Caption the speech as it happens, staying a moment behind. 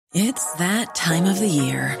It's that time of the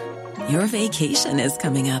year. Your vacation is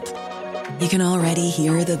coming up. You can already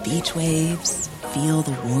hear the beach waves, feel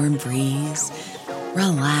the warm breeze,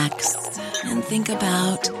 relax, and think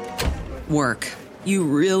about work. You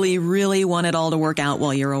really, really want it all to work out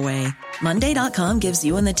while you're away. Monday.com gives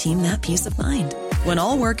you and the team that peace of mind. When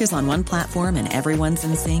all work is on one platform and everyone's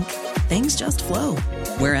in sync, things just flow.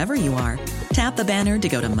 Wherever you are, tap the banner to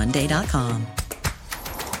go to Monday.com.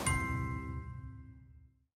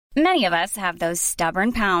 Many of us have those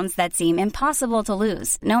stubborn pounds that seem impossible to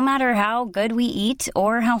lose, no matter how good we eat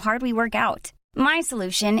or how hard we work out. My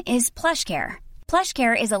solution is PlushCare.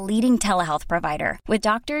 PlushCare is a leading telehealth provider with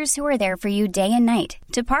doctors who are there for you day and night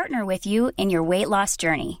to partner with you in your weight loss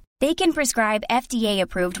journey. They can prescribe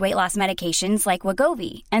FDA-approved weight loss medications like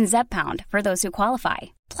Wegovy and Zepbound for those who qualify.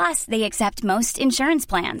 Plus, they accept most insurance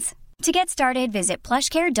plans. To get started, visit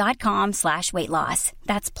plushcare.com/weightloss.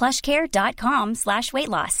 That's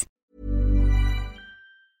plushcare.com/weightloss.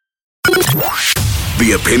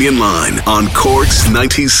 The Opinion Line on Cork's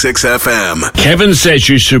 96 FM. Kevin says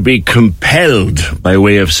you should be compelled by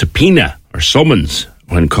way of subpoena or summons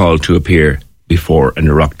when called to appear before an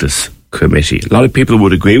Oireachtas committee. A lot of people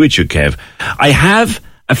would agree with you, Kev. I have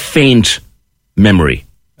a faint memory.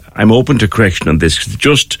 I'm open to correction on this because it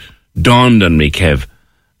just dawned on me, Kev,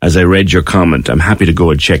 as I read your comment. I'm happy to go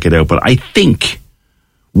and check it out, but I think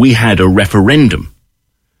we had a referendum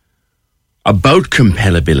about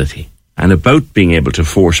compellability and about being able to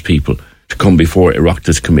force people to come before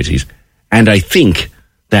Oireachtas committees, and I think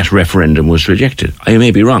that referendum was rejected. I may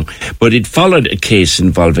be wrong, but it followed a case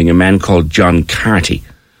involving a man called John Carty,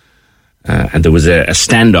 and there was a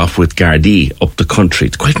standoff with Gardaí up the country.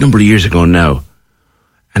 It's quite a number of years ago now,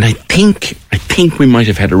 and I think we might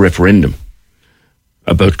have had a referendum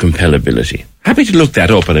about compellability. Happy to look that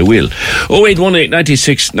up, and I will. 0818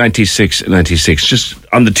 96 96 96. Just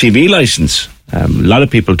on the TV licence, a lot of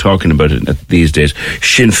people talking about it these days.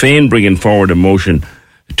 Sinn Féin bringing forward a motion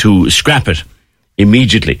to scrap it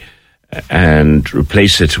immediately and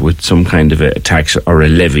replace it with some kind of a tax or a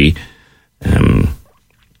levy.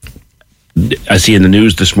 I see in the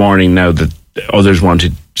news this morning now that others want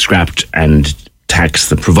it scrapped and tax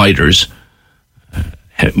the providers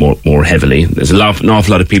more heavily. There's an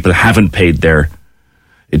awful lot of people haven't paid their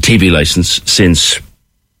TV licence since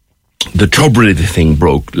the Tubridy thing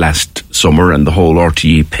broke last summer and the whole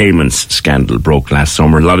RTE payments scandal broke last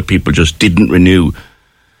summer. A lot of people just didn't renew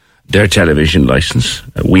their television licence.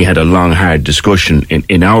 We had a long, hard discussion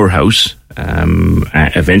in our house.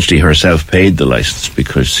 Eventually herself paid the licence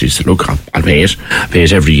because she said, look, I'll pay it. I pay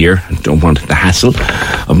it every year. I don't want the hassle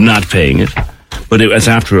of not paying it. But it was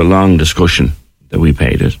after a long discussion that we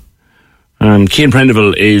paid it. Cian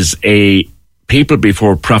Prendeville is a People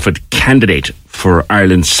Before Profit candidate for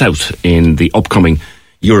Ireland South in the upcoming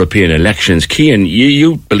European elections. Cian,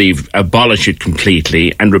 you believe abolish it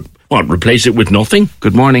completely and replace it with nothing?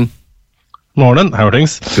 Good morning. Morning, how are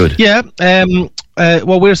things? Good. Yeah,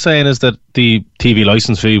 what we're saying is that the TV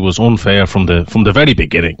licence fee was unfair from the very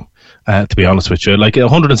beginning. To be honest with you, like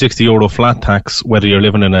 €160 flat tax, whether you're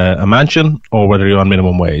living in a mansion or whether you're on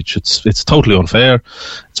minimum wage, it's totally unfair.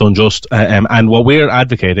 It's unjust, and what we're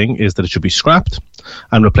advocating is that it should be scrapped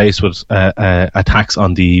and replaced with a tax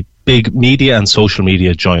on the big media and social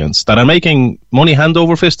media giants that are making money hand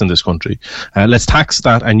over fist in this country. Let's tax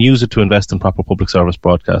that and use it to invest in proper public service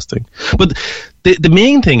broadcasting. But the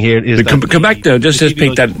main thing here is come back now. Let's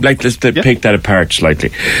pick that apart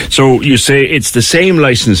slightly. So you say it's the same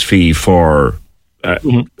licence fee for a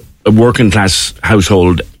working class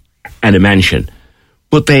household and a mansion,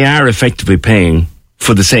 but they are effectively paying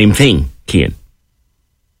for the same thing, Cian.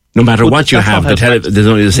 No matter what you have, there's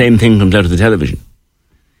only the same thing comes out of the television.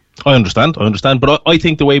 I understand, but I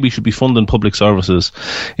think the way we should be funding public services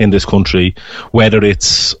in this country, whether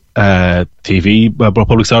it's TV,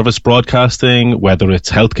 public service broadcasting, whether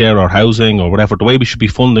it's healthcare or housing or whatever, the way we should be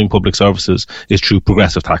funding public services is through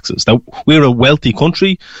progressive taxes. Now, we're a wealthy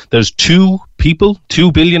country. There's two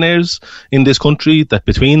billionaires in this country that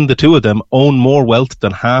between the two of them own more wealth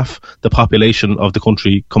than half the population of the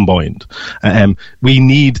country combined. We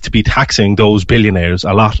need to be taxing those billionaires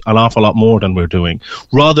an awful lot more than we're doing,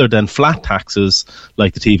 rather than flat taxes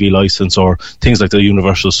like the TV licence or things like the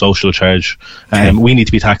universal social charge. We need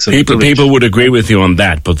to be taxing People would agree with you on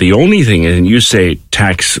that, but the only thing is, and you say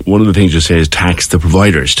tax, one of the things you say is tax the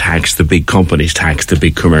providers, tax the big companies, tax the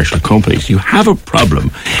big commercial companies. You have a problem,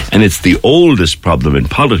 and it's the oldest problem in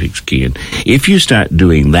politics, Cian. If you start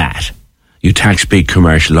doing that, you tax big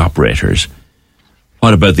commercial operators.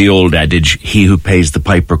 What about the old adage, he who pays the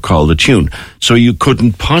piper call the tune? So you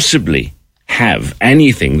couldn't possibly have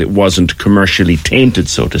anything that wasn't commercially tainted,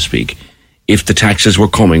 so to speak, if the taxes were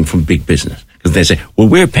coming from big business. Because they say, well,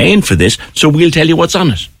 we're paying for this, so we'll tell you what's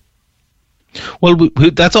on it. Well,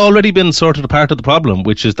 that's already been sort of a part of the problem,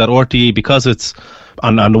 which is that RTE, because it's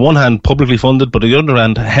on the one hand publicly funded, but on the other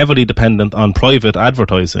hand heavily dependent on private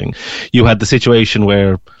advertising. You had the situation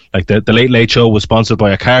where, like, the Late Late Show was sponsored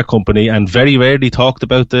by a car company and very rarely talked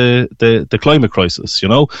about the climate crisis. You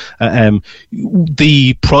know,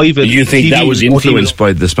 the private. You think TV, that was influenced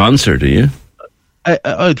by the sponsor? Do you?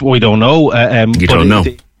 We don't know. You don't know.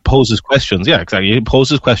 It poses questions. Yeah, exactly. It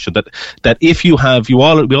poses question that if we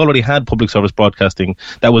already had public service broadcasting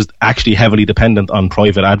that was actually heavily dependent on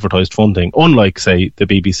private advertised funding, unlike, say, the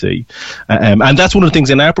BBC. And that's one of the things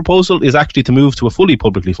in our proposal is actually to move to a fully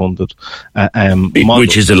publicly funded model.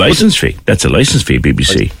 Which is a licence fee. That's a licence fee,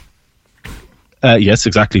 BBC. Yes,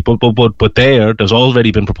 exactly. But there's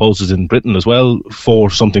already been proposals in Britain as well for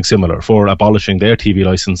something similar, for abolishing their TV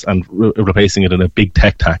licence and replacing it in a big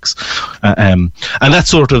tech tax. And that's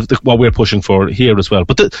sort of what we're pushing for here as well.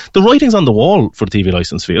 But the writing's on the wall for the TV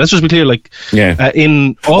licence fee. Let's just be clear.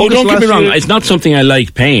 In August don't get me wrong. year, it's not something I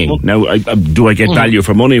like paying. Now, do I get value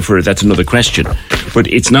for money for it? That's another question. But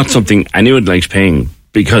it's not something anyone likes paying,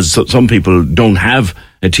 because some people don't have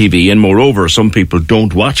a TV, and moreover, some people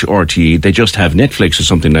don't watch RTE. They just have Netflix or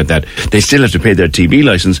something like that. They still have to pay their TV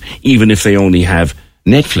license, even if they only have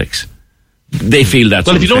Netflix. They feel that's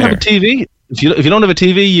unfair. If you don't have a TV, if you don't have a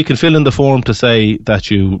TV, you can fill in the form to say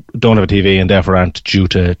that you don't have a TV and therefore aren't due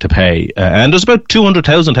to pay. And there's about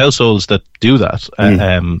 200,000 households that do that.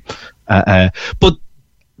 But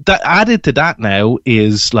that added to that now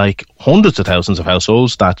is like hundreds of thousands of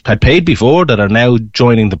households that had paid before that are now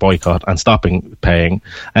joining the boycott and stopping paying.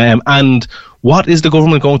 And what is the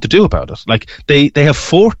government going to do about it? Like, they have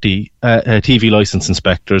 40 TV license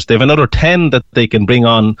inspectors. They have another 10 that they can bring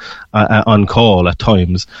on call at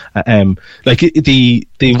times. The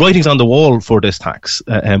writing's on the wall for this tax.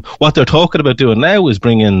 What they're talking about doing now is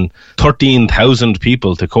bringing 13,000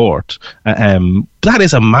 people to court. That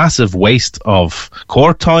is a massive waste of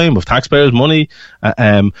court time, of taxpayers' money.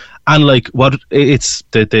 And like, what it's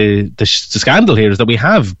the scandal here is that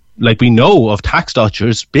we know of tax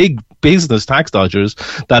dodgers, big business tax dodgers,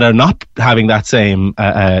 that are not having that same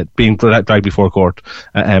being dragged before court.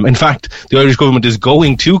 In fact, the Irish government is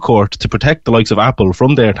going to court to protect the likes of Apple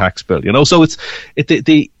from their tax bill. You know, so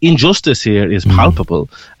the injustice here is palpable.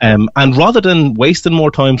 And rather than wasting more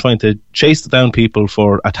time trying to chase down people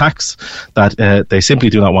for a tax that they simply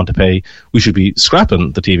do not want to pay, we should be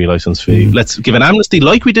scrapping the TV licence fee. Let's give an amnesty,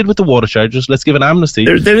 like we did with the water charges. Let's give an amnesty.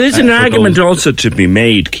 There is an argument also to be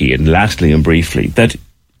made, Cian, lastly and briefly, that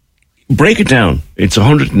break it down. It's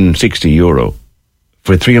 €160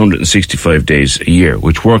 for 365 days a year,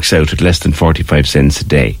 which works out at less than 45 cents a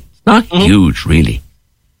day. It's not huge, really.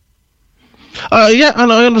 Yeah,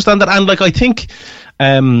 and I understand that. And I think,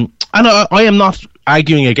 and I am not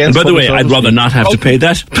arguing against. And by the way, I'd rather not have to pay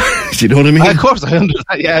that. Do you know what I mean? Of course, I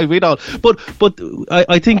understand. Yeah, we don't. But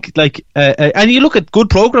I think, and you look at good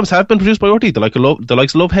programs have been produced by RTE, the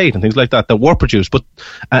likes of Love Hate and things like that were produced. But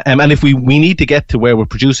and if we need to get to where we're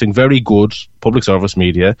producing very good public service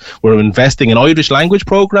media, we're investing in Irish language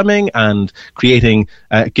programming and creating,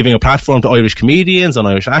 giving a platform to Irish comedians and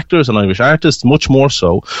Irish actors and Irish artists, much more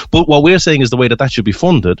so. But what we're saying is the way that should be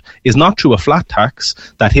funded is not through a flat tax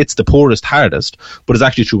that hits the poorest hardest, but is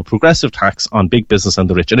actually through a progressive tax on big business and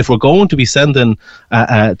the rich. And if we're going to be sending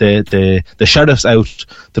the sheriffs out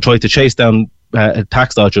to try to chase down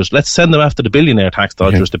tax dodgers, let's send them after the billionaire tax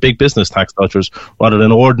dodgers, the big business tax dodgers, rather than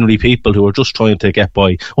ordinary people who are just trying to get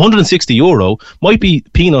by. €160 might be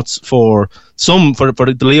peanuts for some, for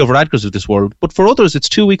the Leo Varadkars of this world, but for others it's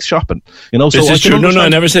 2 weeks shopping. You know, this is true. No, I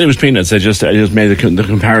never said it was peanuts. I just made the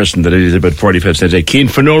comparison that it is about 45 cents a day. Cian,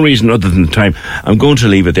 for no reason other than the time, I'm going to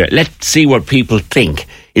leave it there. Let's see what people think.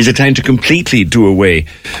 Is it time to completely do away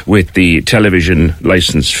with the television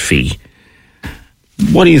licence fee?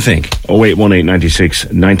 What do you think? 0818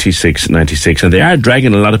 96 96 96. And they are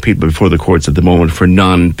dragging a lot of people before the courts at the moment for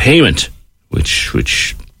non-payment,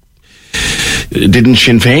 which didn't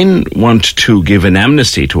Sinn Féin want to give an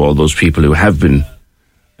amnesty to all those people who have been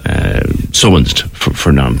summoned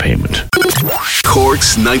for non-payment?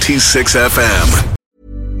 Cork's 96 FM.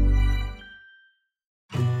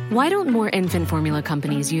 Why don't more infant formula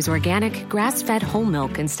companies use organic, grass-fed whole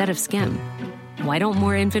milk instead of skim? Why don't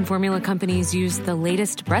more infant formula companies use the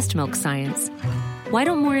latest breast milk science? Why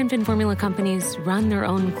don't more infant formula companies run their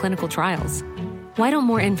own clinical trials? Why don't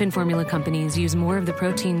more infant formula companies use more of the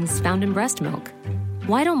proteins found in breast milk?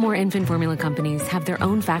 Why don't more infant formula companies have their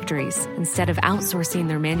own factories instead of outsourcing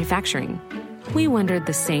their manufacturing? We wondered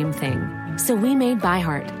the same thing. So we made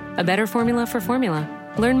ByHeart, a better formula for formula.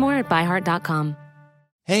 Learn more at byheart.com.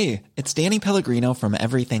 Hey, it's Danny Pellegrino from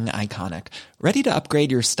Everything Iconic. Ready to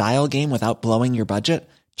upgrade your style game without blowing your budget?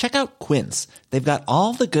 Check out Quince. They've got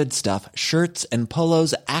all the good stuff, shirts and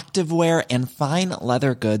polos, activewear, and fine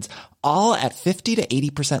leather goods, all at 50 to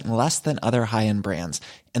 80% less than other high-end brands.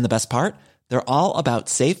 And the best part? They're all about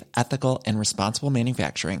safe, ethical, and responsible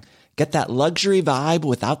manufacturing. Get that luxury vibe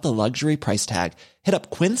without the luxury price tag. Hit up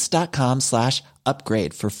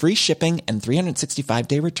quince.com/upgrade for free shipping and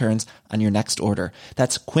 365-day returns on your next order.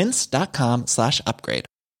 That's quince.com/upgrade.